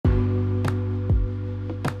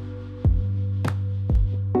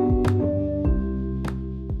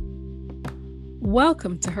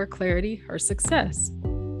Welcome to Her Clarity, Her Success,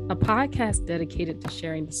 a podcast dedicated to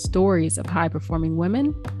sharing the stories of high-performing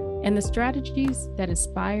women and the strategies that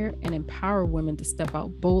inspire and empower women to step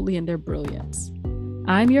out boldly in their brilliance.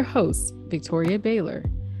 I'm your host, Victoria Baylor,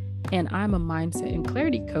 and I'm a mindset and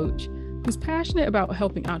clarity coach who's passionate about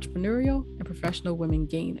helping entrepreneurial and professional women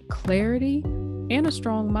gain clarity and a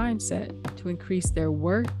strong mindset to increase their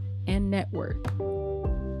worth and net worth.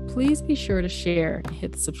 Please be sure to share and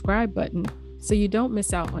hit the subscribe button so you don't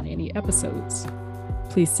miss out on any episodes.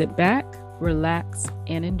 Please sit back, relax,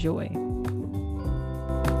 and enjoy.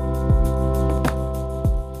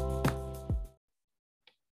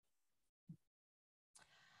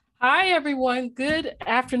 Hi, everyone. Good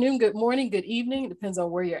afternoon, good morning, good evening. It depends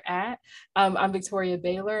on where you're at. I'm Victoria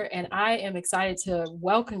Baylor, and I am excited to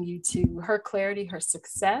welcome you to Her Clarity, Her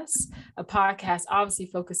Success, a podcast obviously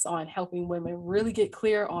focused on helping women really get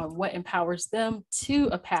clear on what empowers them to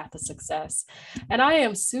a path of success. And I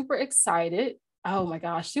am super excited. Oh my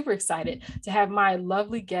gosh, super excited to have my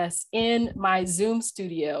lovely guests in my Zoom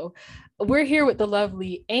studio. We're here with the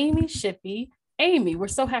lovely Amy Shippey. Amy, we're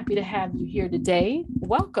so happy to have you here today.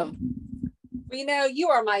 Welcome. You know, you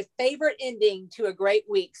are my favorite ending to a great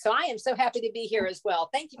week. So I am so happy to be here as well.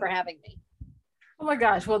 Thank you for having me. Oh my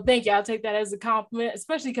gosh. Well, thank you. I'll take that as a compliment,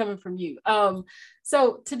 especially coming from you.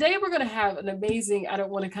 So today we're going to have an amazing, I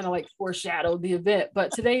don't want to kind of like foreshadow the event,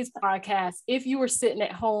 but today's podcast, if you were sitting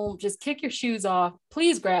at home, just kick your shoes off,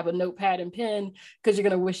 please grab a notepad and pen because you're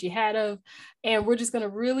going to wish you had of. And we're just going to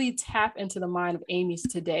really tap into the mind of Amy's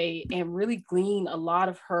today and really glean a lot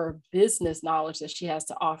of her business knowledge that she has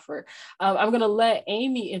to offer. I'm going to let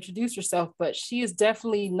Amy introduce herself, but she is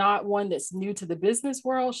definitely not one that's new to the business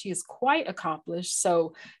world. She is quite accomplished.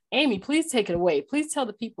 So Amy, please take it away. Please tell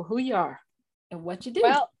the people who you are and what you do.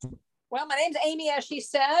 Well, my name's Amy, as she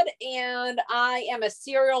said, and I am a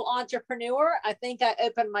serial entrepreneur. I think I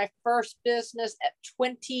opened my first business at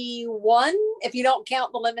 21, if you don't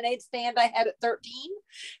count the lemonade stand I had at 13.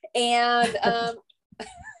 And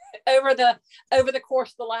over the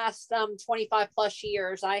course of the last 25 plus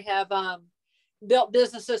years, I have built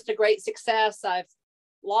businesses to great success. I've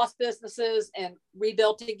lost businesses and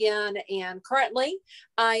rebuilt again. And currently,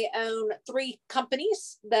 I own 3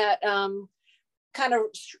 companies that kind of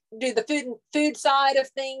do the food side of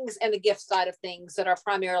things and the gift side of things that are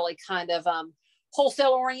primarily kind of wholesale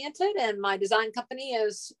oriented. And my design company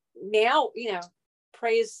is now,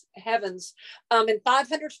 praise heavens, in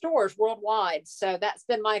 500 stores worldwide. So that's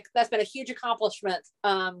been a huge accomplishment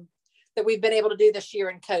that we've been able to do this year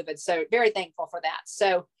in COVID. So very thankful for that.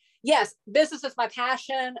 So yes, business is my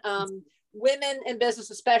passion. Women in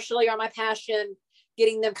business especially are my passion,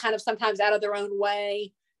 getting them kind of sometimes out of their own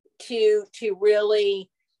way to really,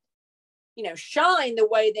 shine the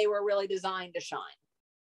way they were really designed to shine.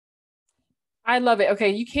 I love it. Okay,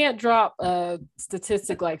 you can't drop a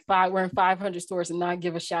statistic like we're in 500 stores and not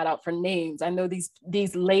give a shout out for names. I know these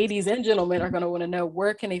ladies and gentlemen are going to want to know,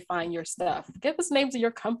 where can they find your stuff? Give us names of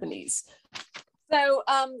your companies. So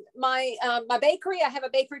my bakery, I have a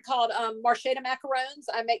bakery called Marchetta Macarons.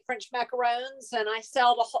 I make French macarons, and I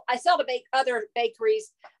sell to other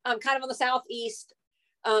bakeries kind of on the Southeast.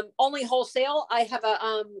 Only wholesale. I have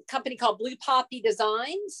a company called Blue Poppy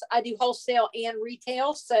Designs. I do wholesale and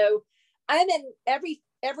retail. So I'm in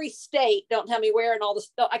every state. Don't tell me where in all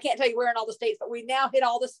the, I can't tell you where in all the states, but we now hit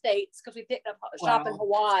all the states because we picked up a shop in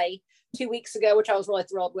Hawaii 2 weeks ago, which I was really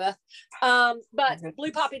thrilled with. But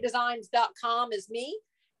bluepoppydesigns.com is me.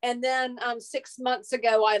 And then 6 months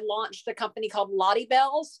ago, I launched a company called Lottie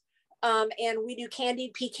Bells. And we do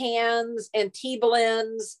candied pecans and tea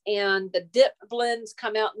blends, and the dip blends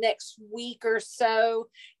come out next week or so.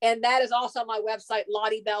 And that is also on my website,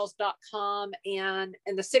 lottiebells.com. And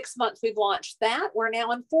in the 6 months we've launched that, we're now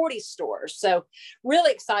in 40 stores. So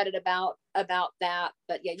really excited about that.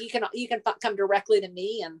 But yeah, you can come directly to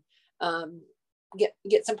me and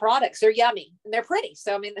get some products. They're yummy and they're pretty.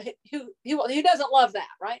 So I mean, who doesn't love that,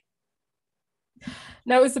 right?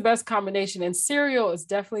 No, it's the best combination, and cereal is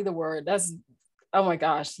definitely the word. That's, oh my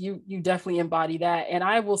gosh, you definitely embody that. And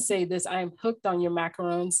I will say this, I am hooked on your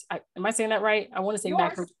macarons. Am I saying that right? I want to say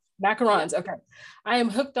macarons. Okay. I am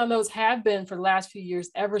hooked on those, have been for the last few years,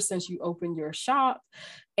 ever since you opened your shop.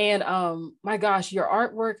 And my gosh, your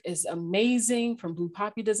artwork is amazing from Blue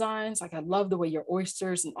Poppy Designs. Like, I love the way your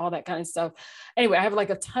oysters and all that kind of stuff. Anyway, I have like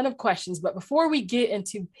a ton of questions, but before we get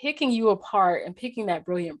into picking you apart and picking that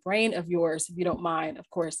brilliant brain of yours, if you don't mind, of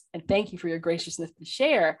course, and thank you for your graciousness to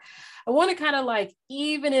share, I want to kind of like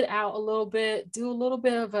even it out a little bit, do a little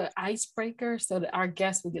bit of an icebreaker so that our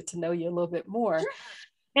guests will get to know you a little bit more. Sure.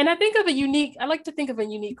 And I like to think of a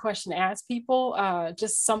unique question to ask people,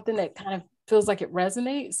 just something that kind of feels like it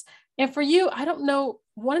resonates. And for you, I don't know,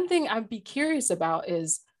 one thing I'd be curious about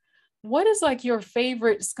is, what is like your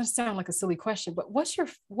favorite, it's going to sound like a silly question, but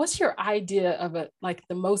what's your idea of a like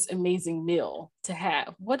the most amazing meal to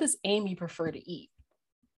have? What does Amy prefer to eat?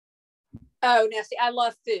 Oh, now see, I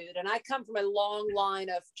love food, and I come from a long line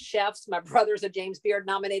of chefs. My brother's a James Beard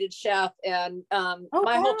nominated chef, and Oh,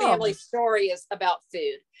 my whole wow. family story is about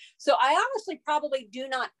food. So I honestly probably do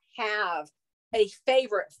not have a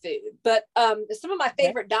favorite food, but some of my Okay.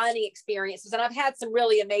 favorite dining experiences, and I've had some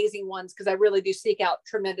really amazing ones because I really do seek out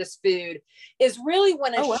tremendous food, is really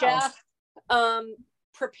when a Oh, wow. chef um,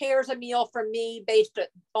 prepares a meal for me based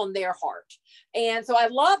on their heart. And so I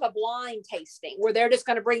love a blind tasting where they're just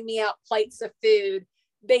going to bring me out plates of food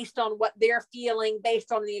based on what they're feeling,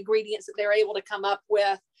 based on the ingredients that they're able to come up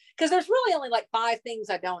with. Because there's really only like 5 things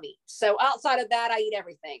I don't eat. So outside of that, I eat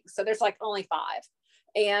everything. So there's like only 5.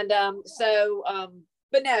 And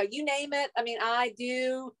but no, you name it. I mean, I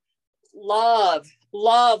do love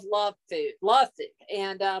food.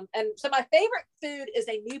 And so my favorite food is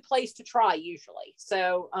a new place to try usually.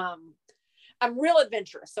 So I'm real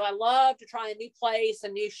adventurous. So I love to try a new place, a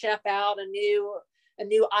new chef out, a new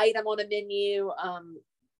item on a menu.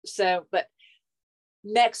 But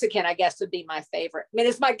Mexican, I guess, would be my favorite. I mean,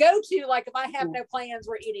 it's my go-to. Like if I have no plans,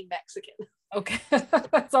 we're eating Mexican. Okay.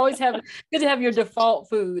 It's always good to have your default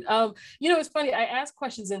food. It's funny. I ask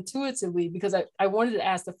questions intuitively because I wanted to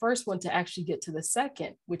ask the first one to actually get to the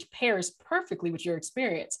second, which pairs perfectly with your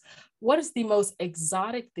experience. What is the most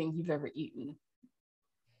exotic thing you've ever eaten?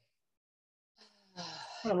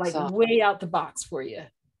 Kind of like So, way out the box for you.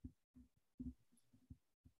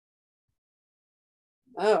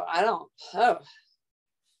 I don't.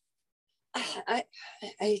 I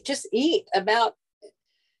I just eat about.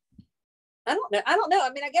 I don't know. I don't know. I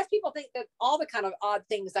mean, I guess people think that all the kind of odd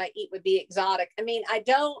things I eat would be exotic. I mean, I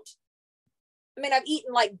don't. I mean, I've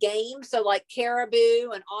eaten like game, so like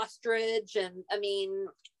caribou and ostrich, and I mean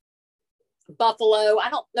buffalo. I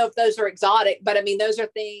don't know if those are exotic, but I mean those are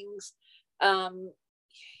things. Um,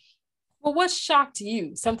 Well, what shocked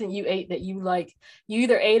you? Something you ate that you like, you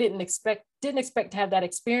either ate it and didn't expect to have that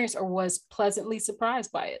experience or was pleasantly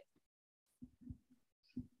surprised by it.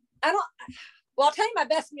 I don't. Well, I'll tell you my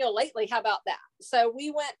best meal lately. How about that? So we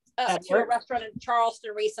went That to a work? restaurant in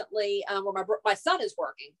Charleston recently, where my son is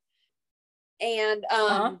working, and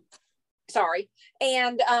Uh-huh. sorry,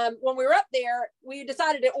 and when we were up there, we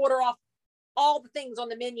decided to order off all the things on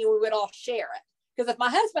the menu. We would all share it. Because if my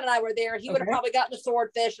husband and I were there, he would have Okay. probably gotten the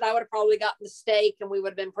swordfish and I would have probably gotten the steak and we would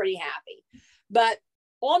have been pretty happy. But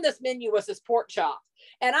on this menu was this pork chop.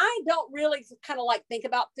 And I don't really kind of like think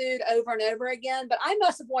about food over and over again, but I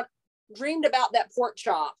must have dreamed about that pork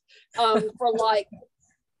chop for like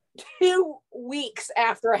 2 weeks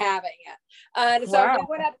after having it. And so Wow.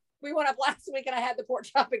 we went up last week and I had the pork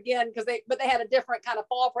chop again because they had a different kind of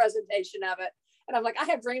fall presentation of it. And I'm like, I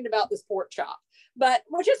have dreamed about this pork chop, but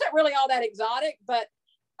which isn't really all that exotic. But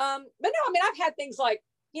no, I mean, I've had things like,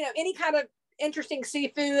 any kind of interesting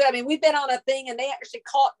seafood. I mean, we've been on a thing and they actually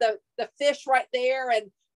caught the fish right there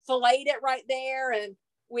and filleted it right there. And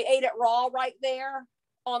we ate it raw right there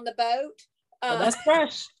on the boat. Well, that's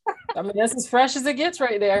fresh. I mean, that's as fresh as it gets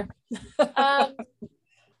right there. um,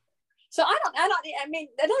 So I mean,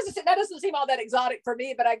 that doesn't seem all that exotic for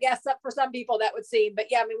me, but I guess for some people that would seem. But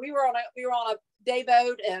yeah, I mean, we were on a day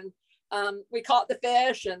boat and we caught the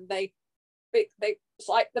fish and they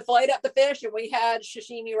filleted up the fish and we had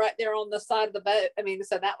sashimi right there on the side of the boat. I mean,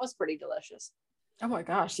 so that was pretty delicious. Oh my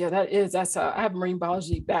gosh, yeah, that's I have marine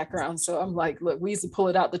biology background, so I'm like, look, we used to pull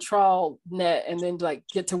it out the trawl net and then like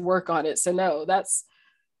get to work on it. So no, that's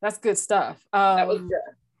good stuff. That was good.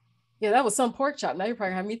 Yeah, that was some pork chop. Now you're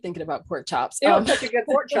probably having me thinking about pork chops. It was such a good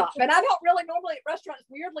pork chop. And I don't really normally at restaurants,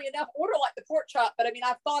 weirdly enough, order like the pork chop. But I mean,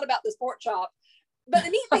 I've thought about this pork chop. But the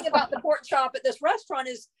neat thing about the pork chop at this restaurant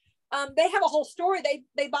is they have a whole story.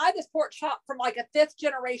 They buy this pork chop from like a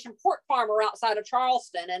 5th-generation pork farmer outside of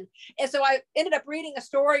Charleston. And so I ended up reading a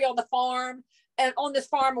story on the farm and on this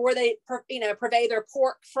farm where they, purvey their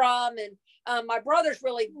pork from. And my brother's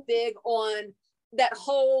really big on that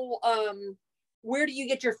whole where do you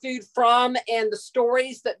get your food from and the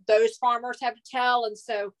stories that those farmers have to tell. And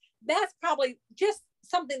so that's probably just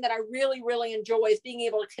something that I really, really enjoy, is being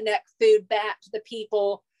able to connect food back to the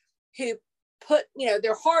people who put,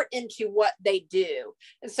 their heart into what they do.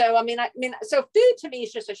 And so, so food to me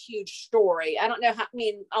is just a huge story. I don't know how,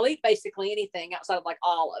 I'll eat basically anything outside of like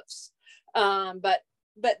olives. But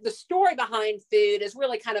the story behind food is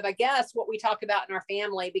really kind of, I guess, what we talk about in our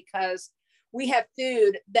family, because we have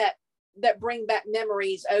food that that bring back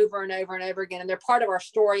memories over and over and over again. And they're part of our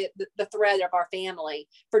story, the thread of our family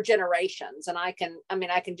for generations. And I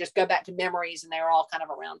can just go back to memories and they're all kind of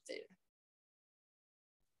around food.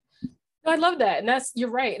 I love that. And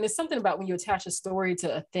you're right. And it's something about when you attach a story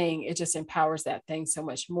to a thing, it just empowers that thing so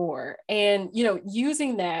much more. And,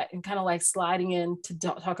 using that and kind of like sliding in to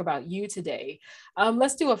talk about you today,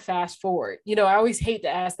 let's do a fast forward. I always hate to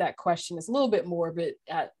ask that question. It's a little bit morbid,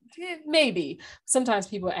 maybe. Sometimes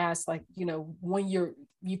people ask like, when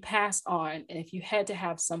you passed on, and if you had to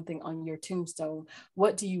have something on your tombstone,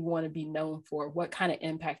 what do you want to be known for? What kind of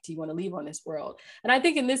impact do you want to leave on this world? And I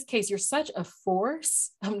think in this case, you're such a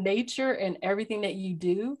force of nature and everything that you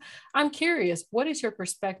do. I'm curious, what is your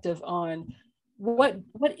perspective on what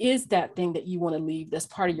is that thing that you want to leave that's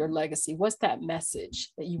part of your legacy? What's that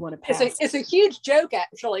message that you want to pass? It's a huge joke,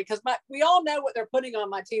 actually, because we all know what they're putting on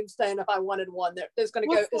my tombstone. If I wanted one, there's going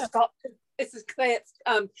to go. It's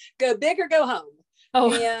go big or go home.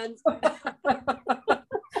 Oh, and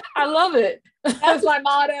I love it. That's my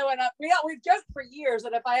motto. And we've joked for years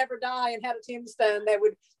that if I ever die and had a tombstone, they're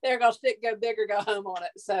going to stick "go big or go home" on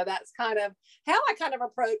it. So that's kind of how I kind of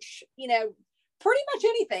approach, pretty much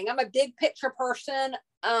anything. I'm a big picture person.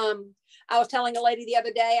 I was telling a lady the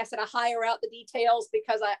other day, I said, I hire out the details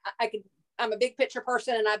because I'm a big picture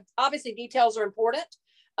person, and obviously details are important.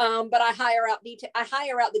 But I hire out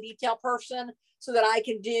the detail person so that I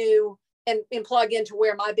can do and plug into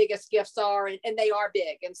where my biggest gifts are, and they are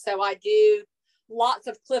big. And so I do lots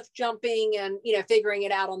of cliff jumping and, figuring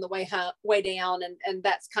it out on the way down. And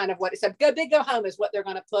that's kind of what it said. Go big, go home is what they're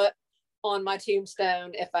going to put on my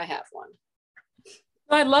tombstone if I have one.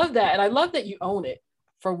 I love that. And I love that you own it,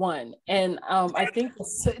 for one. And I think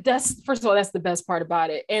that's, first of all, that's the best part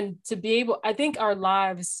about it. And to be able, I think our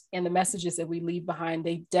lives and the messages that we leave behind,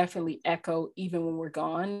 they definitely echo even when we're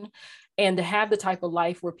gone. And to have the type of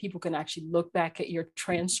life where people can actually look back at your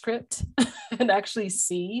transcript and actually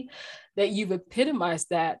see that you've epitomized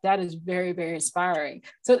that is very, very inspiring.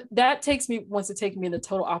 So that wants to take me in the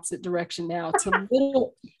total opposite direction now to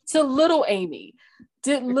little Amy.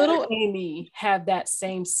 Did little Amy have that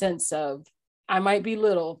same sense of, I might be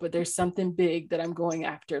little, but there's something big that I'm going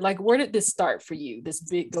after? Like, where did this start for you? This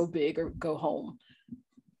big or go home?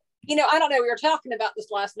 I don't know. We were talking about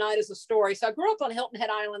this last night as a story. So I grew up on Hilton Head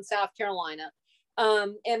Island, South Carolina.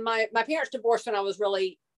 And my parents divorced when I was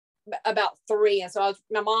really about 3. And so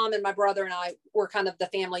my mom and my brother and I were kind of the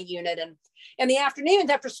family unit. And in the afternoons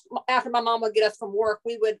after my mom would get us from work,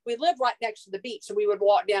 we lived right next to the beach. So we would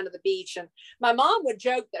walk down to the beach, and my mom would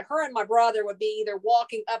joke that her and my brother would be either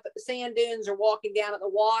walking up at the sand dunes or walking down at the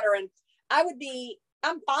water. And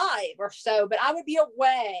I'm 5 or so, but I would be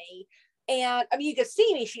away. And you could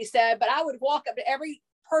see me, she said, but I would walk up to every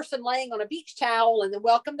person laying on a beach towel and then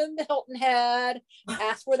welcome them to Hilton Head,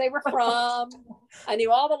 ask where they were from. I knew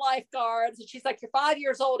all the lifeguards. And she's like, you're 5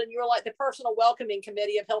 years old and you're like the personal welcoming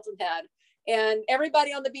committee of Hilton Head. And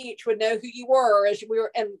everybody on the beach would know who you were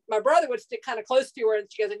and my brother would stick kind of close to her. And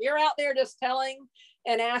she goes, and you're out there just telling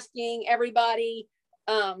and asking everybody,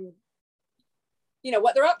 what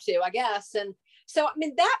they're up to, I guess. And so,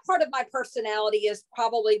 that part of my personality has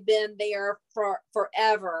probably been there for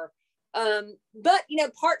forever. But,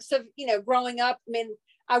 parts of, growing up,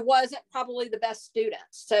 I wasn't probably the best student.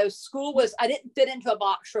 So I didn't fit into a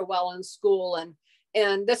box real well in school.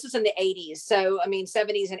 And this is in the 80s. So,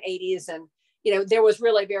 70s and 80s. And, there was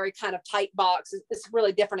really very kind of tight box. It's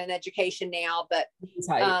really different in education now, but,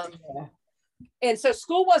 and so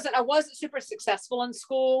I wasn't super successful in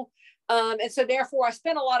school. And so therefore I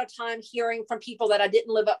spent a lot of time hearing from people that I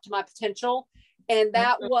didn't live up to my potential. And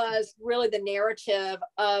that was really the narrative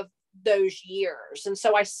of those years. And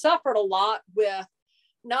so I suffered a lot with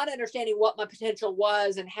not understanding what my potential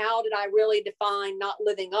was and how did I really define not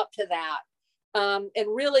living up to that. And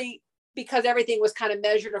really, because everything was kind of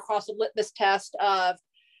measured across a litmus test of,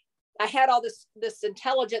 I had all this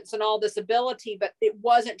intelligence and all this ability, but it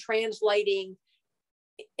wasn't translating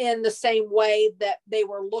in the same way that they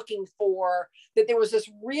were looking for, that there was this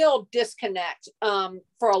real disconnect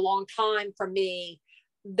for a long time for me,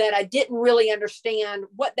 that I didn't really understand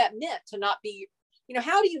what that meant to not be,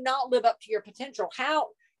 how do you not live up to your potential? How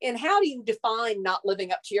do you define not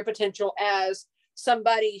living up to your potential as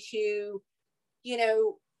somebody who,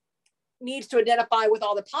 needs to identify with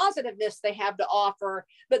all the positiveness they have to offer,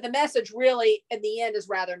 but the message really in the end is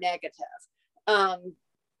rather negative.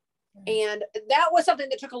 And that was something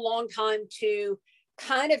that took a long time to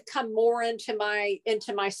kind of come more into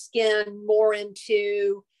my skin, more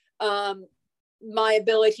into my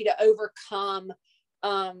ability to overcome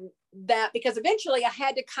that, because eventually I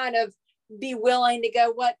had to kind of be willing to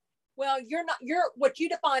go, what well, what you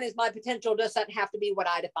define as my potential doesn't have to be what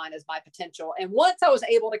I define as my potential. And once I was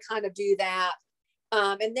able to kind of do that,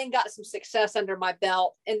 and then got some success under my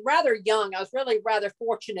belt, and rather young, I was really rather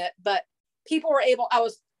fortunate, but people were able, I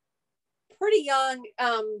was pretty young,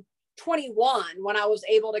 21, when I was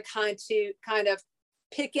able to kind of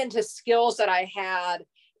pick into skills that I had,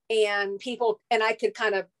 and I could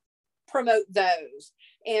kind of promote those.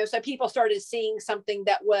 And so people started seeing something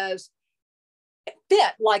that was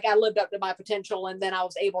fit, like I lived up to my potential. And then I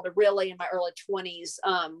was able to really, in my early 20s,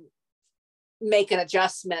 make an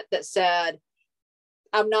adjustment that said,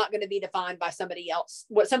 I'm not going to be defined by somebody else,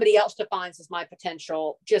 what somebody else defines as my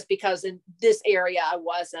potential, just because in this area I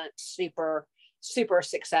wasn't super, super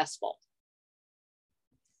successful.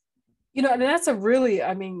 You know, and that's a really,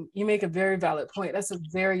 I mean, you make a very valid point. That's a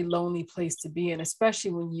very lonely place to be in,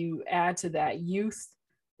 especially when you add to that youth,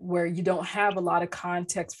 where you don't have a lot of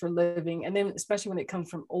context for living. And then especially when it comes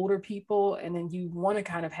from older people, and then you want to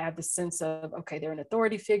kind of have the sense of, okay, they're an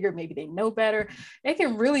authority figure, maybe they know better. It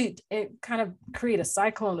can really kind of create a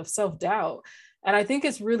cyclone of self-doubt. And I think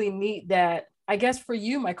it's really neat that, I guess for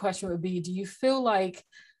you, my question would be, do you feel like,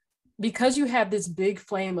 because you have this big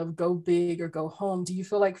flame of go big or go home, do you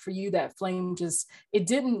feel like for you that flame it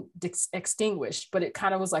didn't extinguish, but it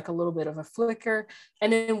kind of was like a little bit of a flicker?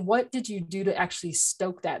 And then what did you do to actually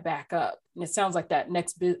stoke that back up? And it sounds like that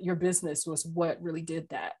your business was what really did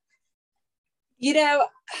that. You know,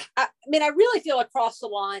 I mean, I really feel across the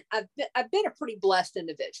line, I've been a pretty blessed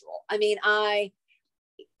individual. I mean, I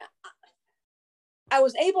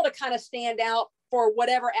was able to kind of stand out for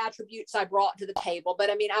whatever attributes I brought to the table.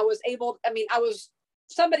 But I mean, I was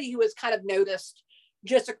somebody who was kind of noticed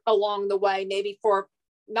just along the way, maybe for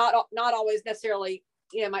not always necessarily,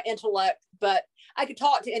 you know, my intellect, but I could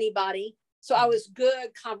talk to anybody. So I was good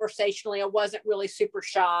conversationally. I wasn't really super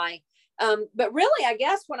shy. But really, I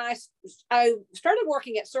guess when I started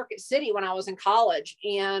working at Circuit City when I was in college,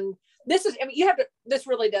 and this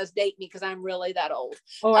really does date me because I'm really that old.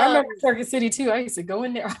 Oh, I remember Circuit City too. I used to go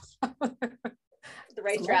in there. The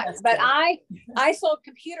racetrack, but I sold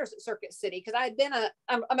computers at Circuit City because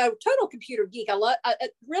I'm a total computer geek.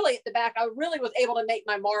 Really at the back, I really was able to make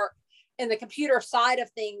my mark in the computer side of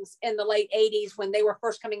things in the late 80s when they were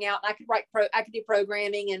first coming out. And I could do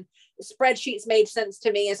programming, and spreadsheets made sense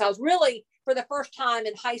to me. And so I was really, for the first time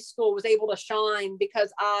in high school, was able to shine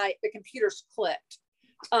because the computers clicked.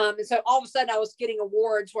 And so all of a sudden I was getting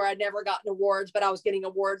awards where I'd never gotten awards, but I was getting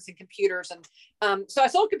awards in computers. And so I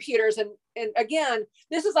sold computers. And again,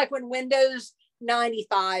 this is like when Windows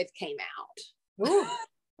 95 came out. Ooh,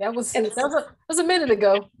 that was a minute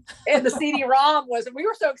ago. And the CD-ROM we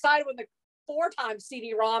were so excited when the 4x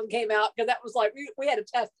CD-ROM came out, because that was like, we had a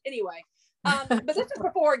test anyway. But this is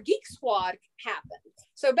before Geek Squad happened.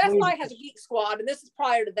 So Best Buy has a Geek Squad, and this is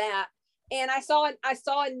prior to that. And I saw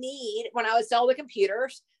a need when I would sell the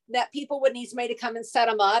computers that people would need somebody to come and set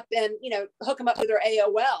them up and, you know, hook them up to their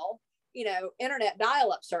AOL, you know, internet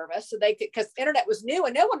dial-up service. So they could, because internet was new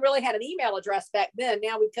and no one really had an email address back then.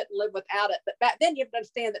 Now we couldn't live without it. But back then you have to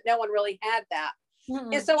understand that no one really had that.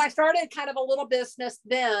 Mm-hmm. And so I started kind of a little business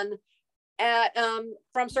then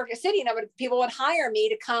from Circuit City, and people would hire me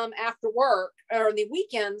to come after work or on the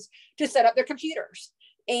weekends to set up their computers.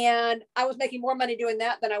 And I was making more money doing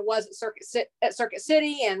that than I was at Circuit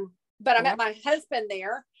City. But I met my husband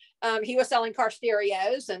there. He was selling car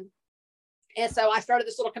stereos. And so I started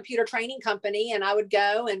this little computer training company, and I would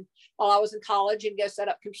go, and while I was in college, and go set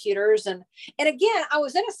up computers. And again, I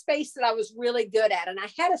was in a space that I was really good at. And I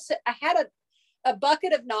had a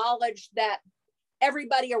bucket of knowledge that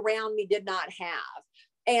everybody around me did not have.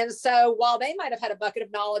 And so while they might have had a bucket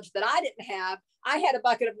of knowledge that I didn't have, I had a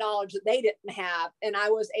bucket of knowledge that they didn't have. And I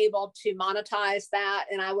was able to monetize that.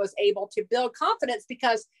 And I was able to build confidence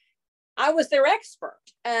because I was their expert.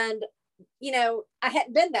 And, you know, I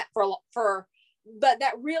hadn't been that but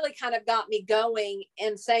that really kind of got me going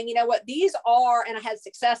and saying, you know what, these are, and I had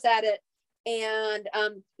success at it. And,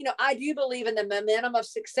 you know, I do believe in the momentum of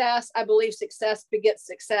success. I believe success begets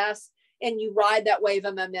success, and you ride that wave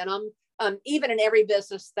of momentum, even in every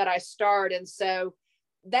business that I start. And so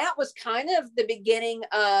that was kind of the beginning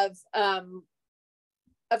of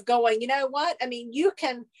going, you know what? I mean,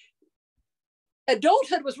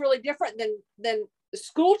 adulthood was really different than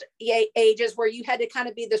school ages, where you had to kind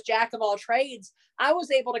of be this jack of all trades. I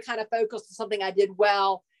was able to kind of focus on something I did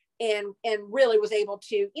well, and really was able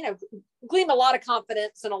to, you know, glean a lot of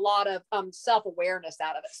confidence and a lot of self-awareness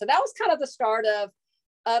out of it. So that was kind of the start of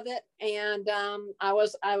it. And I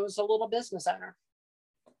was a little business owner.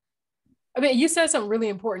 I mean, you said something really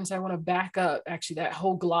important, so I want to back up. Actually, that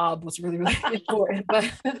whole glob was really, really important.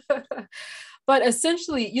 But But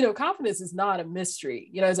essentially, confidence is not a mystery.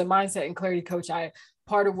 As a mindset and clarity coach,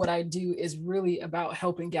 part of what I do is really about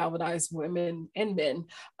helping galvanize women and men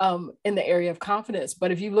in the area of confidence.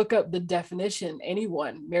 But if you look up the definition,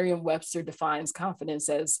 Merriam-Webster defines confidence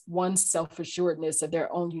as one's self-assuredness of their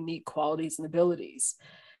own unique qualities and abilities.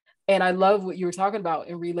 And I love what you were talking about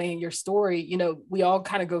in relaying your story. We all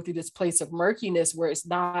kind of go through this place of murkiness where it's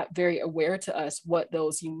not very aware to us what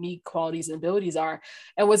those unique qualities and abilities are.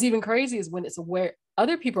 And what's even crazy is when it's aware,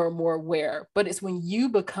 other people are more aware, but it's when you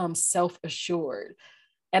become self-assured.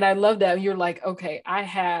 And I love that. You're like, okay, I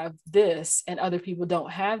have this and other people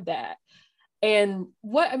don't have that. And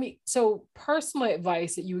so personal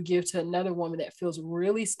advice that you would give to another woman that feels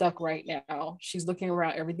really stuck right now, she's looking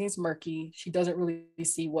around, everything's murky, she doesn't really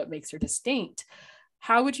see what makes her distinct.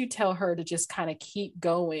 How would you tell her to just kind of keep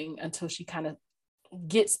going until she kind of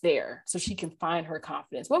gets there so she can find her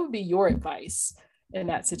confidence? What would be your advice in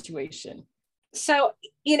that situation? So,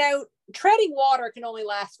 treading water can only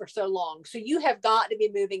last for so long. So you have got to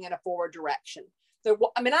be moving in a forward direction.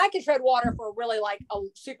 I can tread water for really like a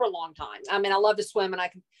super long time. I love to swim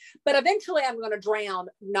but eventually I'm going to drown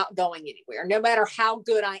not going anywhere, no matter how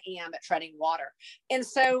good I am at treading water. And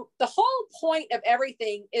so the whole point of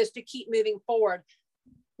everything is to keep moving forward.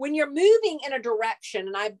 When you're moving in a direction,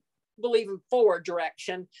 and I believe in forward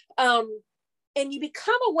direction, and you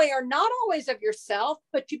become aware, not always of yourself,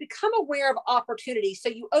 but you become aware of opportunities. So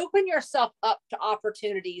you open yourself up to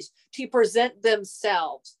opportunities to present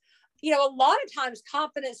themselves. A lot of times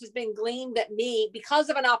confidence has been gleaned at me because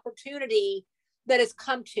of an opportunity that has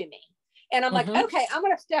come to me. And I'm like, okay, I'm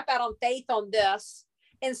going to step out on faith on this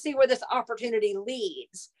and see where this opportunity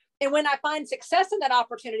leads. And when I find success in that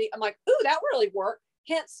opportunity, I'm like, ooh, that really worked.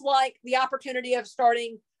 Hence, like the opportunity of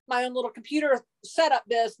starting my own little computer setup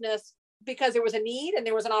business, because there was a need and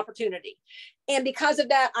there was an opportunity. And because of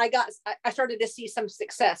that, I started to see some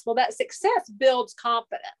success. Well, that success builds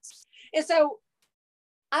confidence. And so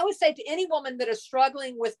I would say to any woman that is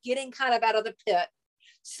struggling with getting kind of out of the pit,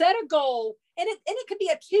 set a goal, and it could be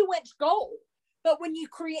a 2-inch goal. But when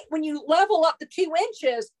you level up the 2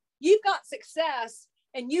 inches, you've got success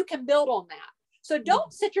and you can build on that. So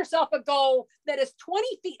don't set yourself a goal that is 20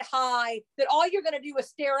 feet high, that all you're going to do is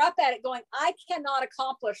stare up at it going, I cannot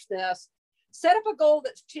accomplish this. Set up a goal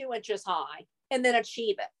that's 2 inches high and then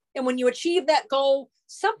achieve it. And when you achieve that goal,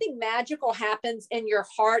 something magical happens in your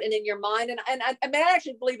heart and in your mind. And I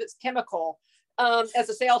actually believe it's chemical. As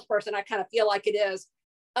a salesperson, I kind of feel like it is.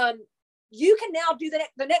 You can now do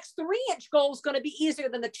the next 3-inch goal is going to be easier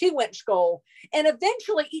than the 2-inch goal. And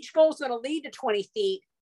eventually each goal is going to lead to 20 feet,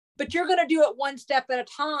 but you're going to do it one step at a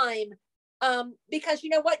time. Because you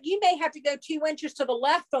know what, you may have to go 2 inches to the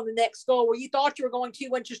left on the next goal where you thought you were going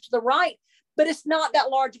 2 inches to the right, but it's not that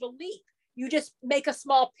large of a leap. You just make a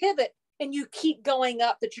small pivot and you keep going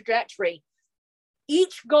up the trajectory.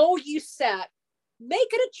 Each goal you set, make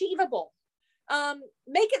it achievable.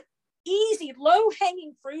 Make it easy,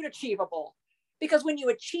 low-hanging fruit achievable. Because when you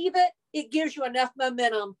achieve it, it gives you enough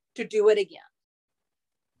momentum to do it again.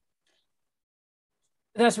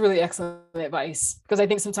 That's really excellent advice, because I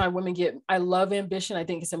think sometimes women I love ambition. I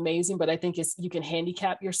think it's amazing, but I think you can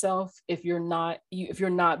handicap yourself if you're not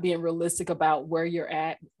being realistic about where you're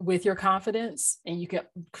at with your confidence, and you can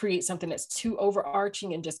create something that's too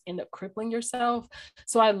overarching and just end up crippling yourself.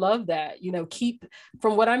 So I love that,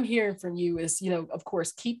 from what I'm hearing from you is, of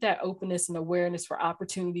course, keep that openness and awareness for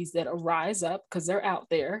opportunities that arise up, because they're out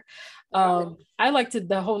there. I like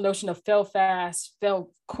the whole notion of fail fast,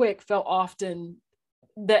 fail quick, fail often.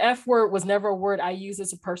 The F word was never a word I use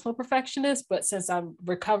as a personal perfectionist, but since I'm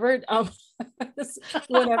recovered, it's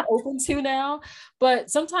what I'm open to now.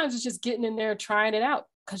 But sometimes it's just getting in there, trying it out,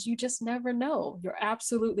 because you just never know. You're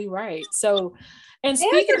absolutely right. So, and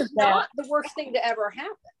speaking of that, not the worst thing to ever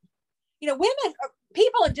happen. Women,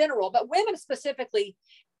 people in general, but women specifically,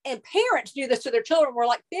 and parents do this to their children. We're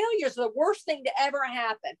like, failure is the worst thing to ever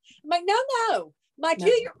happen. I'm like, no. My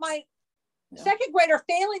second grader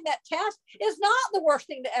failing that test is not the worst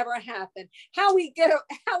thing to ever happen. How we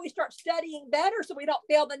start studying better so we don't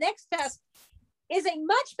fail the next test is a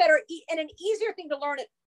much better and an easier thing to learn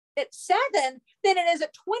at 7 than it is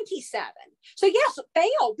at 27. So yes,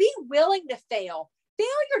 fail. Be willing to fail.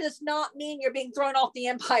 Failure does not mean you're being thrown off the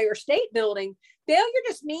Empire State Building. Failure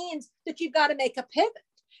just means that you've got to make a pivot.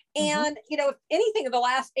 And if anything the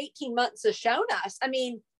last 18 months has shown us,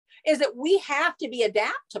 is that we have to be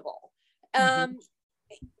adaptable. So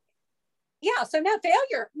no,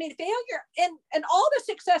 failure and all the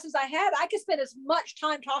successes I had, I could spend as much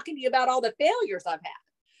time talking to you about all the failures I've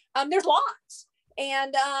had. There's lots.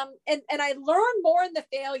 And I learned more in the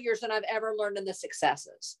failures than I've ever learned in the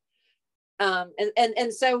successes.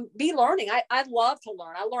 And so be learning. I love to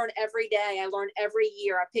learn. I learn every day. I learn every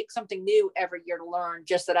year. I pick something new every year to learn,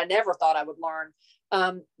 just that I never thought I would learn.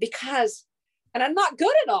 Because, and I'm not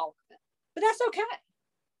good at all of it, but that's okay.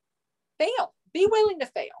 Fail. Be willing to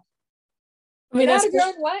fail. I mean, Get that's out of your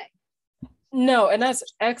own way. No, and that's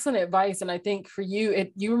excellent advice. And I think for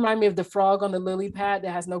you, you remind me of the frog on the lily pad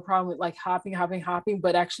that has no problem with like hopping,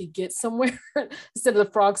 but actually gets somewhere instead of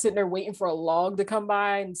the frog sitting there waiting for a log to come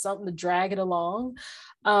by and something to drag it along.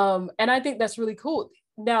 And I think that's really cool.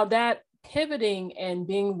 Now that pivoting and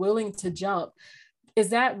being willing to jump, is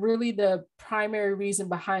that really the primary reason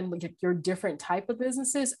behind like your different type of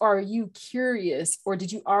businesses? Or are you curious, or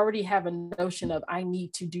did you already have a notion of I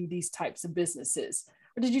need to do these types of businesses?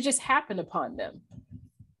 Or did you just happen upon them?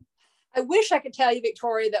 I wish I could tell you,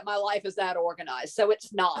 Victoria, that my life is that organized. So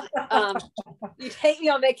it's not. You take me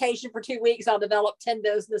on vacation for 2 weeks, I'll develop 10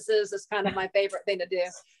 businesses. It's kind of my favorite thing to do.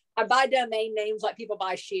 I buy domain names like people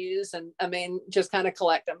buy shoes, and I mean, just kind of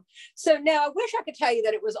collect them. So now I wish I could tell you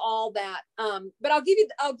that it was all that. But I'll give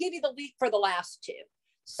you the leap for the last two.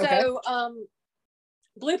 So okay.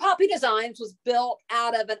 Blue Poppy Designs was built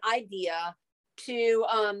out of an idea to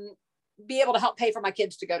be able to help pay for my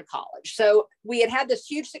kids to go to college. So we had this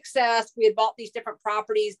huge success. We had bought these different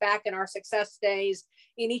properties back in our success days.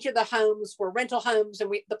 In each of the homes were rental homes.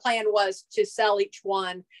 And the plan was to sell each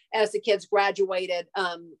one as the kids graduated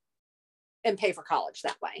and pay for college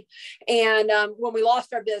that way. And when we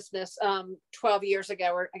lost our business 12 years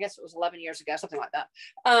ago, or I guess it was 11 years ago, something like that,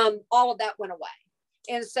 all of that went away.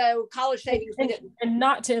 And so college savings. And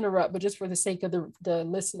not to interrupt, but just for the sake of the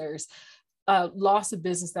listeners, lost a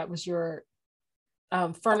business that was your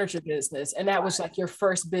furniture business, and that was like your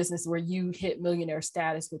first business where you hit millionaire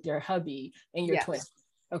status with your hubby and your twin.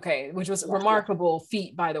 Okay, which was a remarkable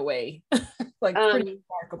feat, by the way. Like pretty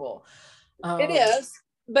remarkable. It is,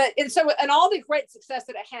 but and all the great success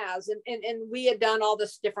that it has, and we had done all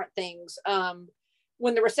this different things.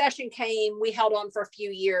 When the recession came, we held on for a few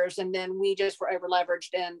years, and then we just were over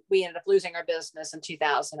leveraged, and we ended up losing our business in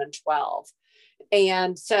 2012.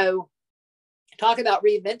 And so, talk about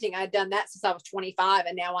reinventing. I'd done that since I was 25,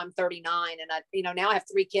 and now I'm 39, and now I have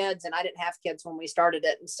 3 kids, and I didn't have kids when we started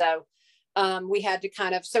it. And so we had to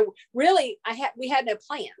we had no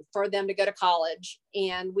plan for them to go to college,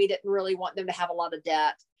 and we didn't really want them to have a lot of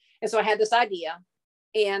debt. And so I had this idea,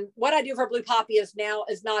 and what I do for Blue Poppy is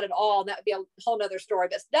not at all. That would be a whole nother story,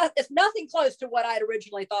 but it's nothing close to what I had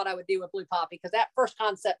originally thought I would do with Blue Poppy, because that first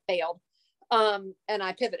concept failed. And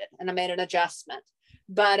I pivoted and I made an adjustment,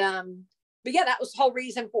 but yeah, that was the whole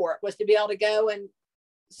reason for it, was to be able to go and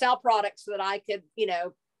sell products so that I could,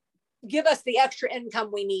 give us the extra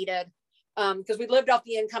income we needed. Because we lived off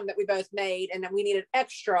the income that we both made, and then we needed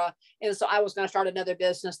extra. And so I was going to start another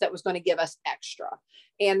business that was going to give us extra.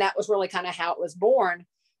 And that was really kind of how it was born.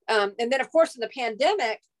 And then of course, in the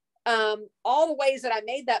pandemic, all the ways that I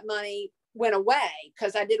made that money went away,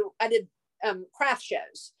 because I did craft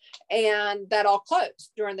shows, and that all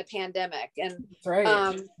closed during the pandemic. And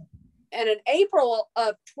right. And in April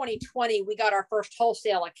of 2020, we got our first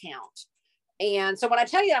wholesale account. And so when I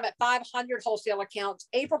tell you I'm at 500 wholesale accounts,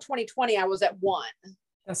 April 2020, I was at 1.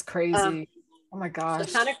 That's crazy. Oh my gosh.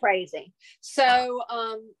 So kind of crazy. So,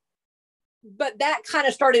 but that kind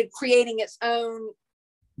of started creating its own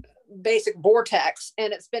basic vortex,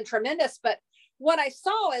 and it's been tremendous. But what I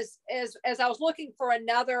saw is as I was looking for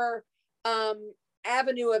another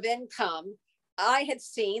avenue of income, I had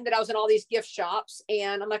seen that I was in all these gift shops,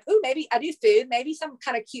 and I'm like, oh, maybe I do food, maybe some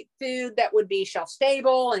kind of cute food that would be shelf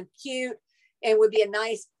stable and cute, and would be a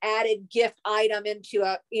nice added gift item into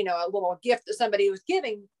a little gift that somebody was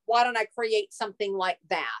giving. Why don't I create something like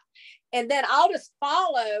that? And then I'll just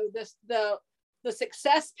follow the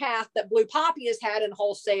success path that Blue Poppy has had in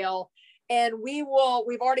wholesale. And we've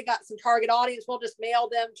already got some target audience. We'll just mail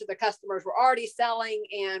them to the customers we're already selling,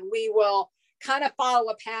 and we will kind of follow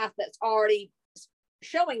a path that's already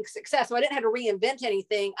showing success. So I didn't have to reinvent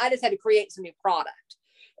anything. I just had to create some new product.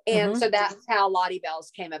 And so that's how Lottie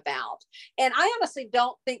Bells came about. And I honestly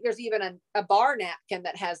don't think there's even a bar napkin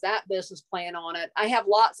that has that business plan on it. I have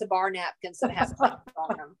lots of bar napkins that have plans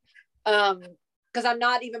on them. Because I'm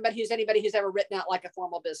not even, but who's anybody who's ever written out like a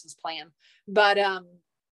formal business plan. But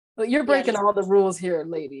well, you're breaking all the rules here,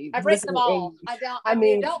 lady. I break them all. I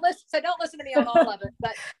mean, don't listen to me on all of it.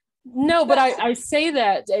 But no, but I say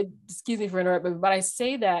that, excuse me for interrupting, but I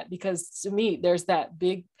say that because to me, there's that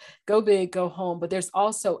big, go home, but there's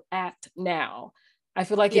also act now. I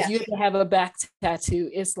feel like if you have a back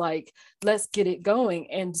tattoo, it's like, let's get it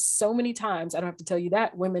going. And so many times, I don't have to tell you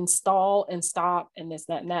that, women stall and stop and this,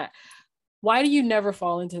 that, and that. Why do you never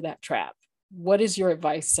fall into that trap? What is your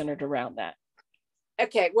advice centered around that?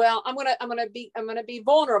 Okay, well, I'm gonna be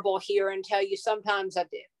vulnerable here and tell you sometimes I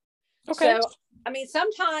do. Okay. So, I mean,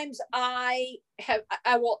 sometimes I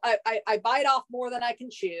bite off more than I can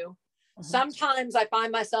chew. Mm-hmm. Sometimes I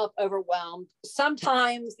find myself overwhelmed.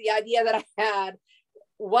 Sometimes the idea that I had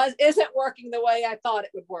isn't working the way I thought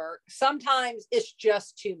it would work. Sometimes it's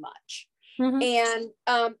just too much. Mm-hmm.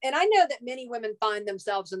 And I know that many women find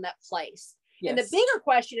themselves in that place. Yes. And the bigger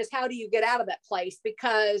question is, how do you get out of that place?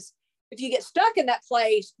 Because if you get stuck in that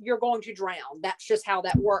place, you're going to drown. That's just how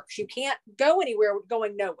that works. You can't go anywhere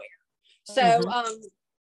going nowhere. So, mm-hmm.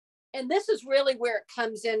 And this is really where it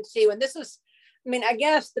comes into, and this is, I mean, I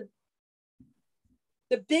guess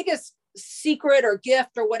the biggest secret or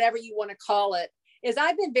gift or whatever you want to call it is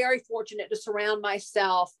I've been very fortunate to surround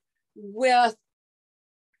myself with,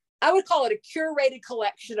 I would call it a curated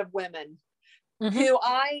collection of women mm-hmm. who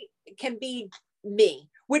I can be me,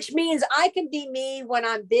 which means I can be me when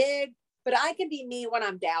I'm big, but I can be me when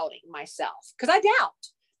I'm doubting myself, because I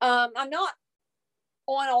doubt. I'm not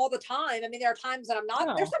on all the time. I mean, there are times that I'm not.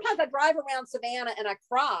 Oh. There's sometimes I drive around Savannah and I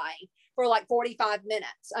cry for like 45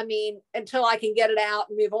 minutes. I mean, until I can get it out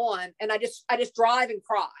and move on. And I just drive and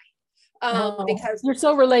cry. Because you're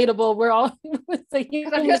so relatable. We're all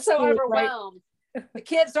because I'm just so overwhelmed. Right? The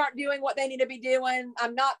kids aren't doing what they need to be doing.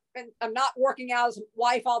 I'm not working out as a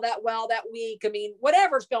wife all that well that week. I mean,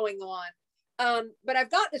 whatever's going on. But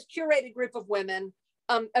I've got this curated group of women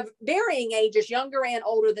of varying ages, younger and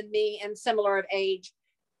older than me and similar of age.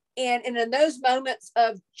 And in those moments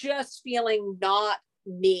of just feeling not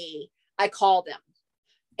me, I call them.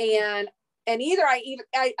 And either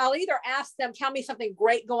I'll either ask them, tell me something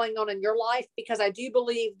great going on in your life, because I do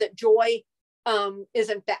believe that joy is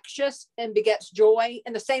infectious and begets joy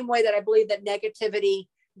in the same way that I believe that negativity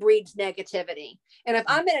breeds negativity. And if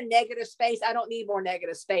I'm in a negative space, I don't need more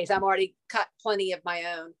negative space. I've already cut plenty of my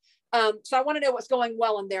own. So I want to know what's going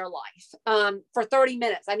well in their life. For 30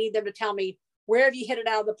 minutes, I need them to tell me, where have you hit it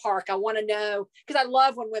out of the park? I want to know, because I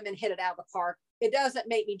love when women hit it out of the park. It doesn't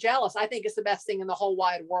make me jealous. I think it's the best thing in the whole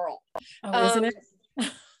wide world. Oh, isn't it?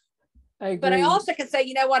 I agree. But I also can say,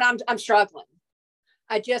 you know what, I'm struggling.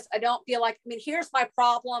 I don't feel like, I mean, here's my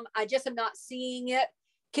problem. I just am not seeing it.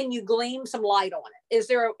 Can you glean some light on it? Is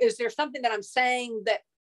there something that I'm saying that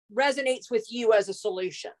resonates with you as a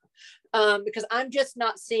solution? Because I'm just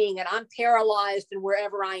not seeing it. I'm paralyzed in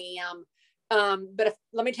wherever I am. But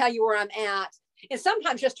let me tell you where I'm at. And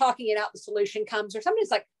sometimes just talking it out, the solution comes, or somebody's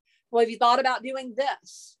like, well, have you thought about doing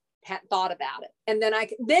this? Hadn't thought about it. And then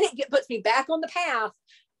it puts me back on the path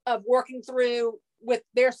of working through with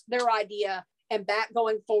their idea, and back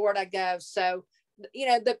going forward I go. So, you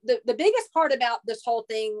know, the biggest part about this whole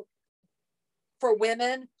thing for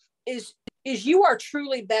women is you are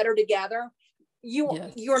truly better together.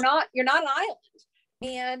 Yes. You're not an island.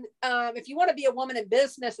 And if you want to be a woman in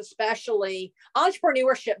business, especially,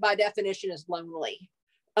 entrepreneurship by definition is lonely.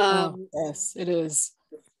 Yes, it is.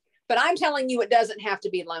 But I'm telling you, it doesn't have to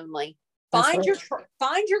be lonely. Find your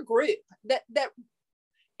group that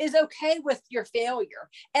is okay with your failure,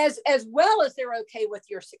 as well as they're okay with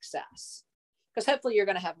your success. Because hopefully you're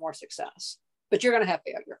going to have more success, but you're going to have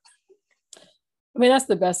failure. I mean, that's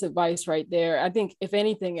the best advice right there. I think, if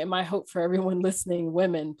anything, and my hope for everyone listening,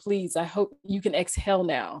 women, please, I hope you can exhale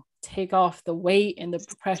now, take off the weight and the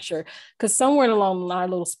pressure, because somewhere along our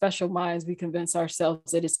little special minds, we convince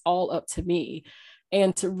ourselves that it's all up to me.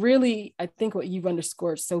 And to really, I think what you've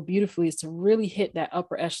underscored so beautifully is to really hit that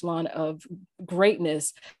upper echelon of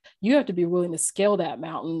greatness. You have to be willing to scale that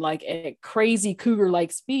mountain like at crazy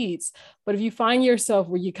cougar-like speeds. But if you find yourself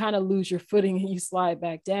where you kind of lose your footing and you slide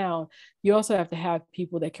back down, you also have to have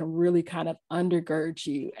people that can really kind of undergird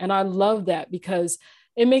you. And I love that, because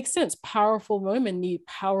it makes sense. Powerful women need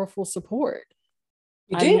powerful support.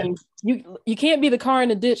 You do. I mean, you can't be the car in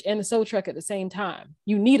the ditch and the tow truck at the same time.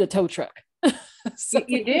 You need a tow truck. So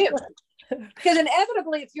you do, because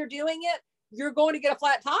inevitably, if you're doing it, you're going to get a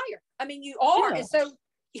flat tire. I mean, you are, and so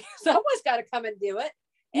someone's got to come and do it.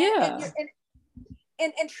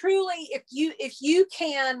 And truly, if you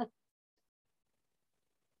can,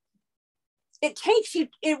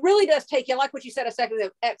 it really does take you, like what you said a second ago,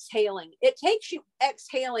 exhaling. It takes you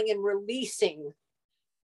exhaling and releasing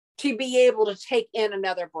to be able to take in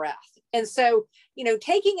another breath. And so, you know,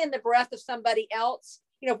 taking in the breath of somebody else.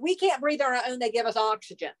 You know, if we can't breathe on our own, they give us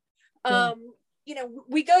oxygen. You know,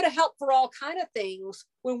 we go to help for all kind of things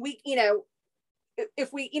when we, you know,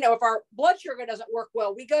 if our blood sugar doesn't work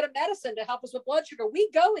well, we go to medicine to help us with blood sugar. We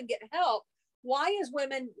go and get help. Why, as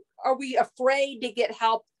women, are we afraid to get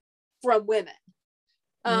help from women?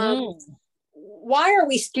 Why are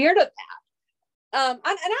we scared of that? and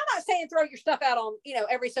I'm not saying throw your stuff out on,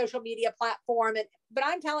 every social media platform, but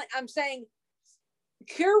I'm saying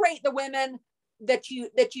curate the women that you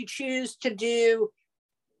choose to do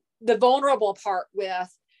the vulnerable part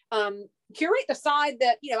with. Curate the side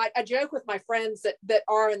that, I joke with my friends that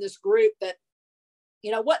are in this group that,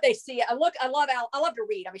 what they see. I love to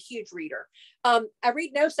read. I'm a huge reader. I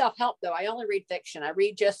read no self-help though. I only read fiction. I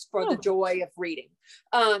read just for the joy of reading.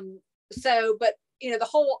 But the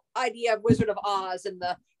whole idea of Wizard of Oz and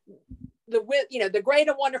the great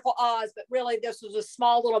and wonderful Oz, but really this was a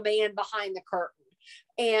small little man behind the curtain.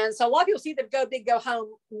 And so a lot of people see the go big, go home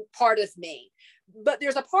part of me, but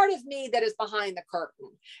there's a part of me that is behind the curtain.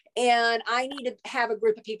 And I need to have a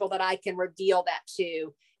group of people that I can reveal that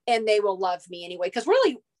to, and they will love me anyway. Because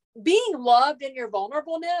really being loved in your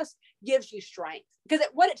vulnerableness gives you strength, because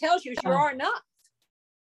what it tells you is you are enough.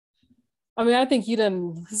 I mean, I think you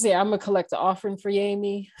done say, I'm gonna collect the offering for you,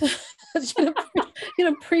 Amy. you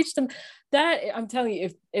done preach them. That, I'm telling you,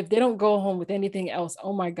 if they don't go home with anything else,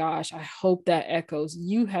 oh my gosh, I hope that echoes.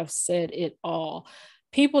 You have said it all.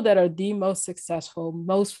 People that are the most successful,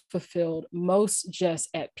 most fulfilled, most just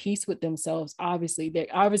at peace with themselves, they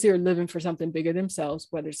obviously are living for something bigger themselves,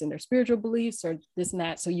 whether it's in their spiritual beliefs or this and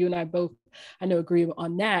that. So you and I both, I know, agree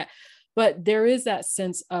on that. But there is that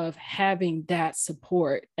sense of having that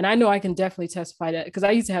support. And I know I can definitely testify that, because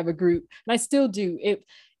I used to have a group, and I still do.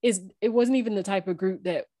 It wasn't even the type of group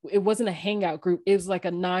that, it wasn't a hangout group. It was like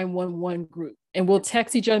a 911 group. And we'll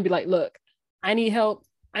text each other and be like, look, I need help.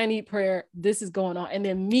 I need prayer. This is going on. And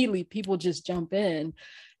then immediately people just jump in.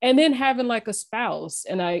 And then having like a spouse,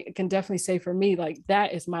 and I can definitely say for me, like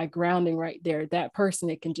that is my grounding right there. That person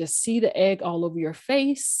that can just see the egg all over your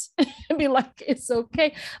face and be like, it's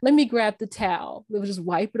okay. Let me grab the towel. We'll just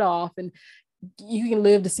wipe it off and you can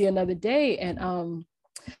live to see another day. And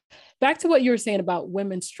back to what you were saying about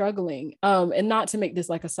women struggling, and not to make this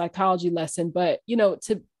like a psychology lesson, but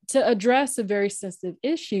to address a very sensitive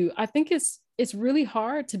issue, I think it's really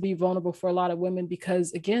hard to be vulnerable for a lot of women,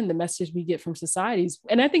 because again, the message we get from societies,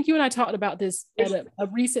 and I think you and I talked about this at a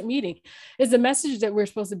recent meeting, is the message that we're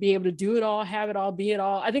supposed to be able to do it all, have it all, be it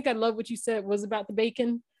all. I think I love what you said was about the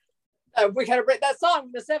bacon. We gotta break that song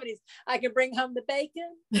from the 70s. I can bring home the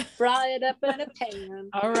bacon, fry it up in a pan.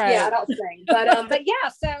 All right. Yeah, I don't sing, but yeah.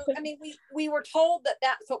 So I mean, we were told that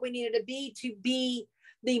that's what we needed to be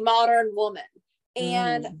the modern woman,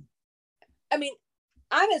 and I mean,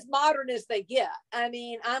 I'm as modern as they get. I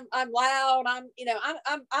mean, I'm loud. I'm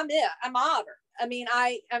it. I'm modern. I mean,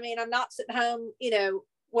 I'm not sitting home,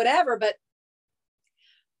 whatever, but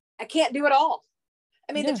I can't do it all.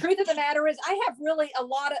 I mean, the truth of the matter is I have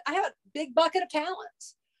a big bucket of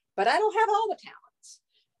talents, but I don't have all the talents.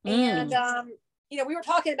 And, we were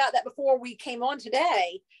talking about that before we came on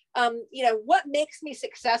today. What makes me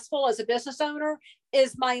successful as a business owner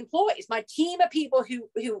is my employees, my team of people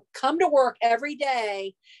who come to work every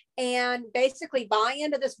day and basically buy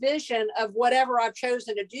into this vision of whatever I've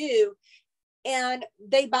chosen to do. And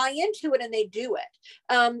they buy into it and they do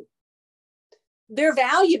it. They're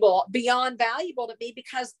beyond valuable to me,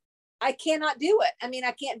 because I cannot do it. I mean,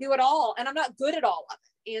 I can't do it all, and I'm not good at all of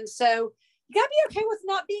it. And so you got to be okay with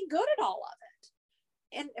not being good at all of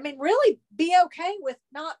it. And I mean, really be okay with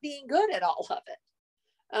not being good at all of it.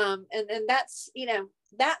 And that's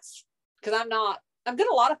because I'm good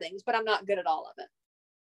at a lot of things, but I'm not good at all of it.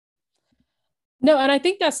 No, and I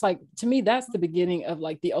think that's like, to me, that's the beginning of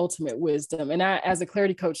like the ultimate wisdom. And I, as a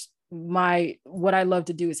clarity coach, what I love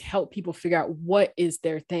to do is help people figure out what is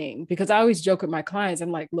their thing, because I always joke with my clients.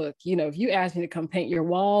 I'm like, look, if you ask me to come paint your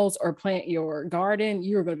walls or plant your garden,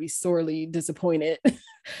 you're going to be sorely disappointed.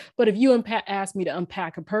 But if you ask me to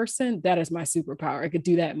unpack a person, that is my superpower. I could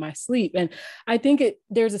do that in my sleep. And I think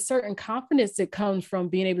there's a certain confidence that comes from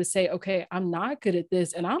being able to say, okay, I'm not good at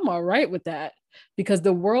this, and I'm all right with that, because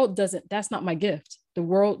the world that's not my gift. The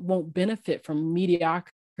world won't benefit from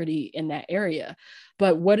mediocrity in that area.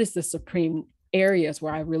 But what is the supreme areas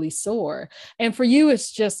where I really soar? And for you,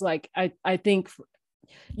 it's just like, I think,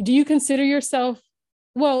 do you consider yourself,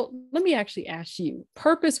 well, let me actually ask you,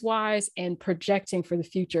 purpose-wise and projecting for the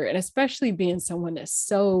future, and especially being someone that's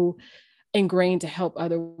so ingrained to help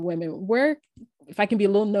other women, where, if I can be a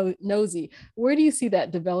little nosy, where do you see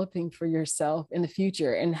that developing for yourself in the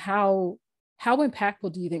future? And how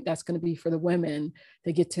impactful do you think that's going to be for the women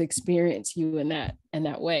that get to experience you in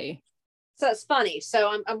that way? So it's funny.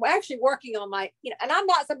 So I'm actually working on my, and I'm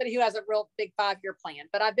not somebody who has a real big 5-year plan,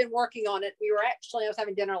 but I've been working on it. I was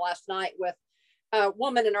having dinner last night with a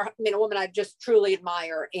woman a woman I just truly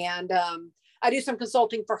admire. And I do some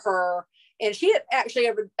consulting for her. And she had actually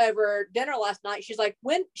over dinner last night, she's like,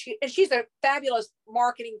 she's a fabulous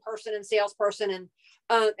marketing person and salesperson.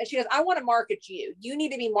 And she goes, I want to market you. You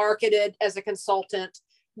need to be marketed as a consultant.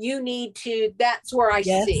 You need to, that's where I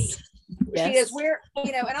see. Yes. She goes,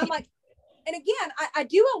 and I'm like, and again, I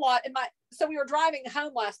do a lot so we were driving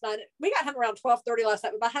home last night. We got home around 12:30 last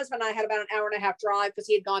night, but my husband and I had about an hour and a half drive because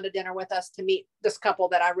he had gone to dinner with us to meet this couple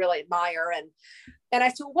that I really admire. And I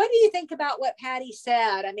said, what do you think about what Patty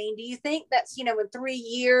said? I mean, do you think that's, in 3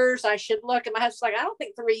 years I should look? And my husband's like, I don't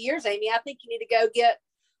think 3 years, Amy. I think you need to go get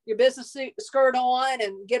your business suit skirt on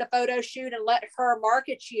and get a photo shoot and let her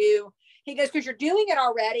market you. He goes, because you're doing it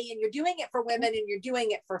already and you're doing it for women and you're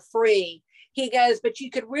doing it for free. He goes, but you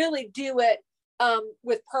could really do it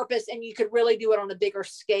with purpose, and you could really do it on a bigger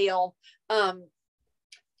scale. Again,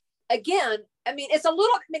 I mean, a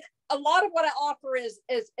lot of what I offer is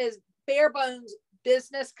bare bones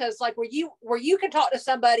business, because like where you can talk to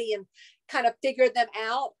somebody and kind of figure them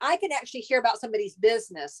out, I can actually hear about somebody's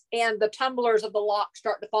business and the tumblers of the lock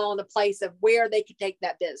start to fall into place of where they could take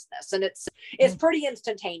that business. And it's pretty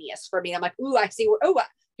instantaneous for me. I'm like, ooh, I see where,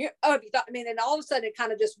 and all of a sudden it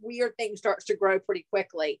kind of just weird thing starts to grow pretty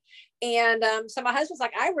quickly. And so my husband's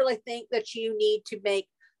like, I really think that you need to make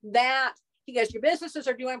that. He goes, your businesses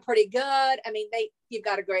are doing pretty good. I mean, you've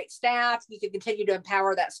got a great staff. You can continue to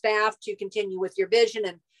empower that staff to continue with your vision.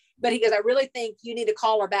 But he goes, I really think you need to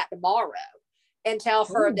call her back tomorrow and tell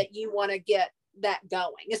her that you want to get that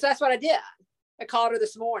going. And so that's what I did. I called her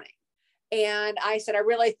this morning. And I said, I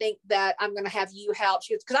really think that I'm going to have you help.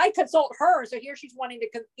 She goes, because I consult her. So here she's wanting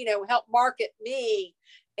to, help market me.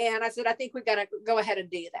 And I said, I think we've got to go ahead and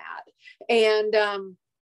do that. And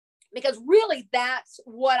because really that's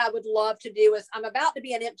what I would love to do. Is I'm about to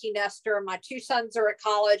be an empty nester. My 2 sons are at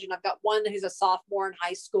college and I've got one who's a sophomore in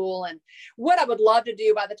high school. And what I would love to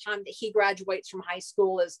do by the time that he graduates from high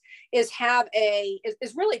school is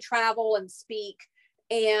really travel and speak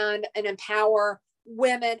and empower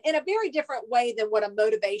women in a very different way than what a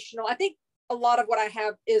motivational. I think a lot of what I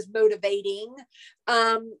have is motivating,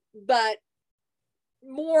 but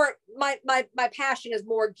more my passion is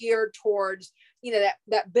more geared towards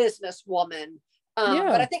that businesswoman.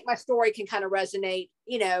 But I think my story can kind of resonate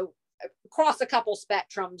across a couple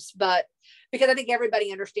spectrums, but because I think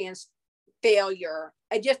everybody understands failure,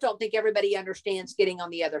 I just don't think everybody understands getting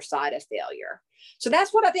on the other side of failure. So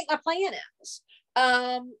that's what I think my plan is,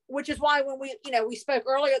 which is why when we spoke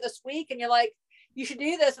earlier this week and you're like, you should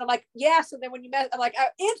do this, and I'm like, yes. And then when you met, I'm like,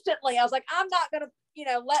 instantly I was like, I'm not gonna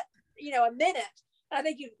let a minute. I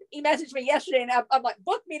think he messaged me yesterday and I'm like,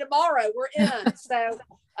 book me tomorrow. We're in. So,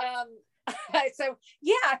 so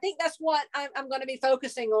yeah, I think that's what I'm going to be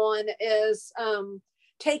focusing on is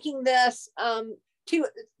taking this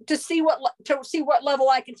to see what level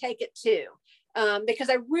I can take it to, because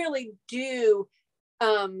I really do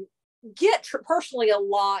get personally a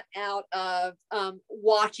lot out of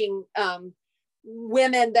watching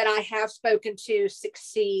women that I have spoken to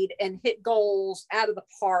succeed and hit goals out of the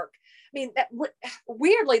park. I mean,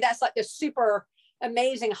 weirdly, that's like a super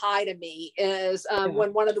amazing high to me is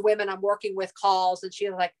when one of the women I'm working with calls and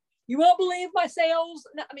she's like, you won't believe my sales.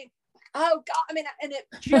 No, I mean, oh God. I mean, and it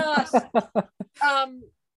just,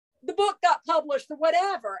 the book got published or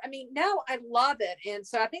whatever. I mean, now I love it. And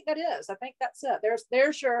so I think that's it.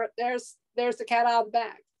 There's the cat out of the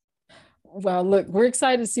bag. Well, look, we're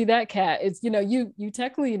excited to see that cat. It's, you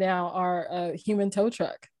technically now are a human tow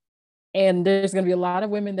truck. And there's going to be a lot of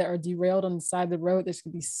women that are derailed on the side of the road. They're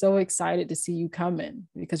going to be so excited to see you coming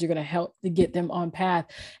because you're going to help to get them on path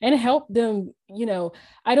and help them.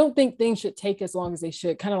 I don't think things should take as long as they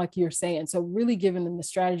should, kind of like you're saying. So really giving them the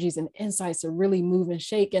strategies and insights to really move and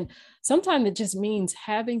shake. And sometimes it just means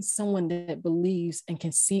having someone that believes and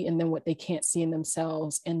can see in them what they can't see in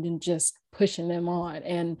themselves, and then just pushing them on.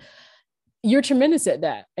 And you're tremendous at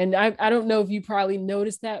that. And I don't know if you probably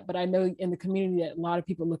noticed that, but I know in the community that a lot of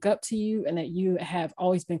people look up to you and that you have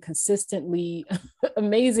always been consistently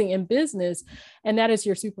amazing in business. And that is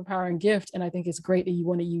your superpower and gift. And I think it's great that you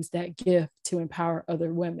want to use that gift to empower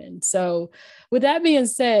other women. So with that being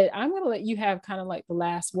said, I'm going to let you have kind of like the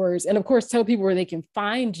last words, and of course, tell people where they can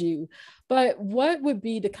find you. But what would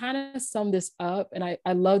be to kind of sum this up? And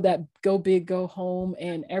I love that go big, go home,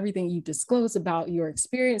 and everything you disclose about your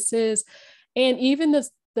experiences, and even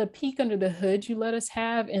the peek under the hood you let us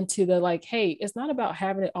have into the like, hey, it's not about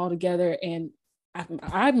having it all together. And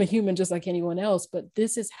I'm a human just like anyone else, but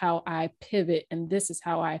this is how I pivot and this is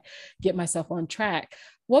how I get myself on track.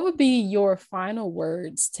 What would be your final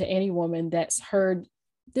words to any woman that's heard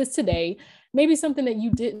this today? Maybe something that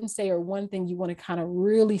you didn't say, or one thing you want to kind of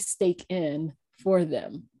really stake in for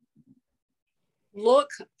them. Look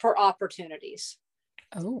for opportunities.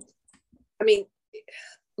 Oh, I mean,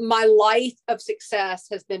 my life of success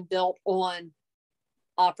has been built on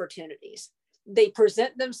opportunities. They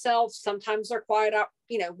present themselves. Sometimes they're quiet,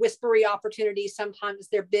 whispery opportunities. Sometimes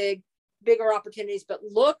they're bigger opportunities, but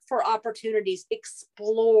look for opportunities,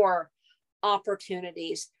 explore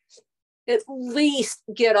opportunities, at least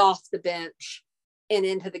get off the bench and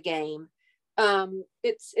into the game.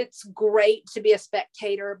 It's great to be a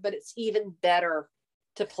spectator, but it's even better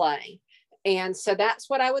to play. And so that's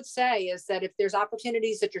what I would say, is that if there's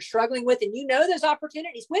opportunities that you're struggling with, and those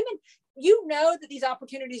opportunities, women, that these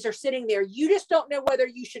opportunities are sitting there, you just don't know whether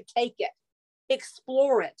you should take it.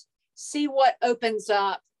 Explore it, see what opens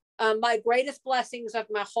up. My greatest blessings of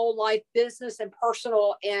my whole life, business and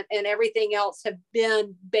personal and everything else, have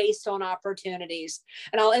been based on opportunities.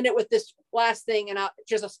 And I'll end it with this last thing, and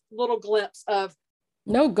just a little glimpse of.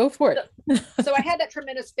 No, go for it. So I had that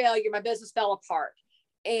tremendous failure. My business fell apart,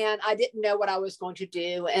 and I didn't know what I was going to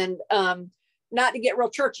do. And not to get real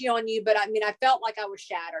churchy on you, but I mean, I felt like I was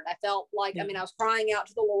shattered. I felt like, I was crying out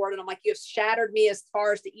to the Lord, and I'm like, you have shattered me as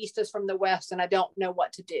far as the east is from the west, and I don't know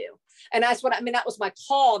what to do. And that's what, that was my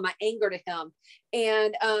call, my anger to him.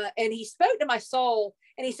 And he spoke to my soul,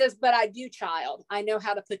 and he says, but I do, child, I know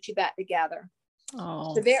how to put you back together.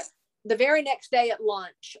 Oh. The very next day at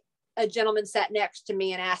lunch, a gentleman sat next to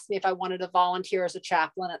me and asked me if I wanted to volunteer as a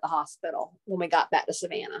chaplain at the hospital when we got back to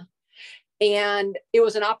Savannah. And it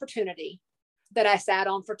was an opportunity that I sat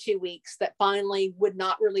on for 2 weeks that finally would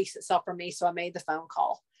not release itself from me. So I made the phone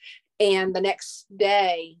call. And the next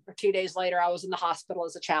day or 2 days later, I was in the hospital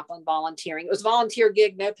as a chaplain volunteering. It was a volunteer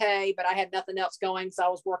gig, no pay, but I had nothing else going. So I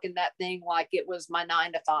was working that thing like it was my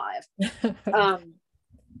 9 to 5.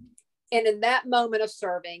 And in that moment of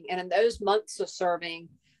serving, and in those months of serving,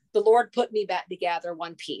 the Lord put me back together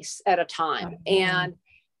one piece at a time. And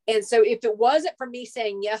so if it wasn't for me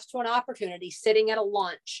saying yes to an opportunity, sitting at a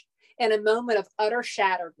lunch in a moment of utter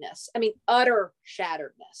shatteredness,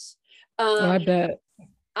 I bet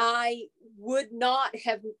I would not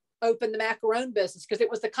have opened the macaron business, because it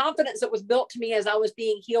was the confidence that was built to me as I was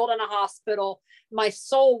being healed in a hospital, my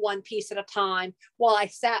soul one piece at a time, while I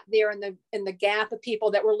sat there in the gap of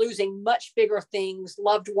people that were losing much bigger things,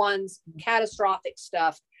 loved ones, catastrophic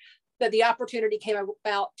stuff, that the opportunity came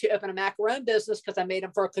about to open a macaron business because I made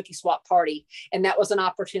them for a cookie swap party. And that was an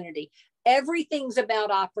opportunity. Everything's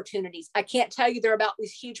about opportunities. I can't tell you they're about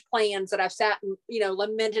these huge plans that I've sat and,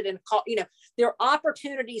 lamented and called, there are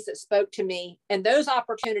opportunities that spoke to me, and those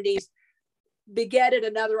opportunities begetted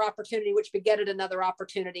another opportunity, which begetted another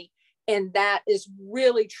opportunity. And that is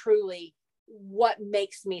really, truly what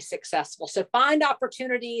makes me successful. So find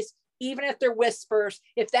opportunities, even if they're whispers.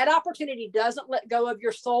 If that opportunity doesn't let go of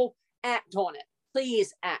your soul, act on it.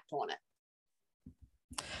 Please act on it.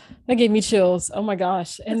 That gave me chills. Oh my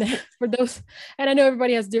gosh. And for those, and I know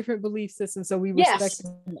everybody has different belief systems, so we respect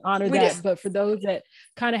and honor that. But for those that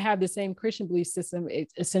kind of have the same Christian belief system,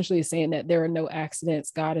 it essentially is saying that there are no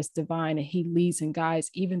accidents. God is divine, and he leads and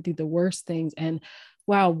guides even through the worst things. And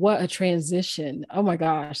wow, what a transition. Oh my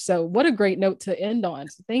gosh. So what a great note to end on.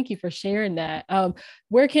 So thank you for sharing that.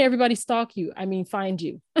 Where can everybody stalk you? Find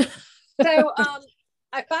you? So,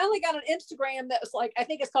 I finally got an Instagram that was like, I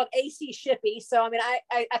think it's called AC Shippy. So,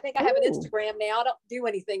 I think I have an Instagram now. I don't do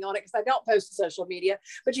anything on it because I don't post to social media,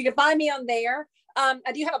 but you can find me on there.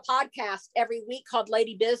 I do have a podcast every week called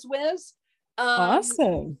Lady Biz Wiz.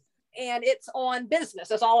 Awesome. And it's on business.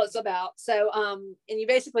 That's all it's about. So, and you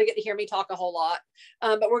basically get to hear me talk a whole lot.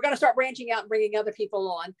 But we're going to start branching out and bringing other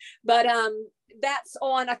people on. But that's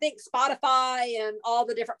on, I think, Spotify and all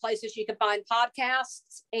the different places you can find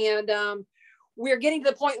podcasts. And we're getting to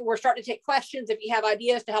the point where we're starting to take questions. If you have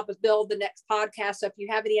ideas to help us build the next podcast, so if you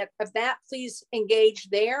have any of that, please engage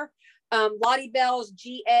there. Lottie Bells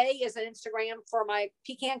GA is an Instagram for my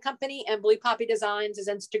pecan company, and Blue Poppy Designs is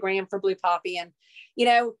Instagram for Blue Poppy. And,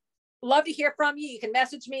 love to hear from you. You can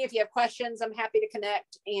message me if you have questions. I'm happy to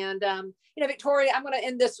connect. And, Victoria, I'm going to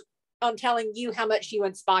end this on telling you how much you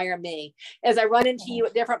inspire me as I run into you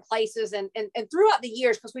at different places and throughout the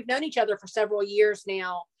years, because we've known each other for several years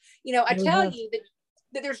now. I tell you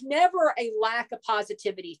that there's never a lack of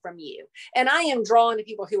positivity from you. And I am drawn to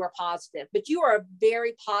people who are positive, but you are a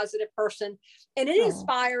very positive person. And it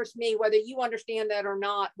inspires me, whether you understand that or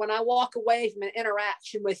not. When I walk away from an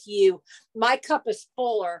interaction with you, my cup is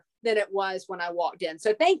fuller than it was when I walked in.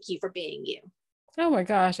 So thank you for being you. Oh my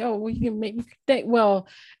gosh. Oh, well, you can make me think. Well,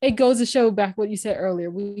 it goes to show back what you said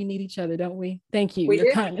earlier. We need each other, don't we? Thank you.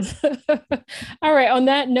 Your kindness. All right. On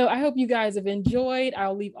that note, I hope you guys have enjoyed.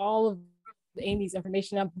 I'll leave all of Amy's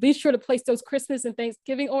information. Now, be sure to place those Christmas and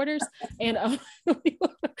Thanksgiving orders, and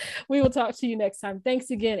we will talk to you next time. Thanks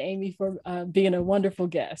again, Amy, for being a wonderful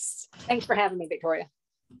guest. Thanks for having me, Victoria.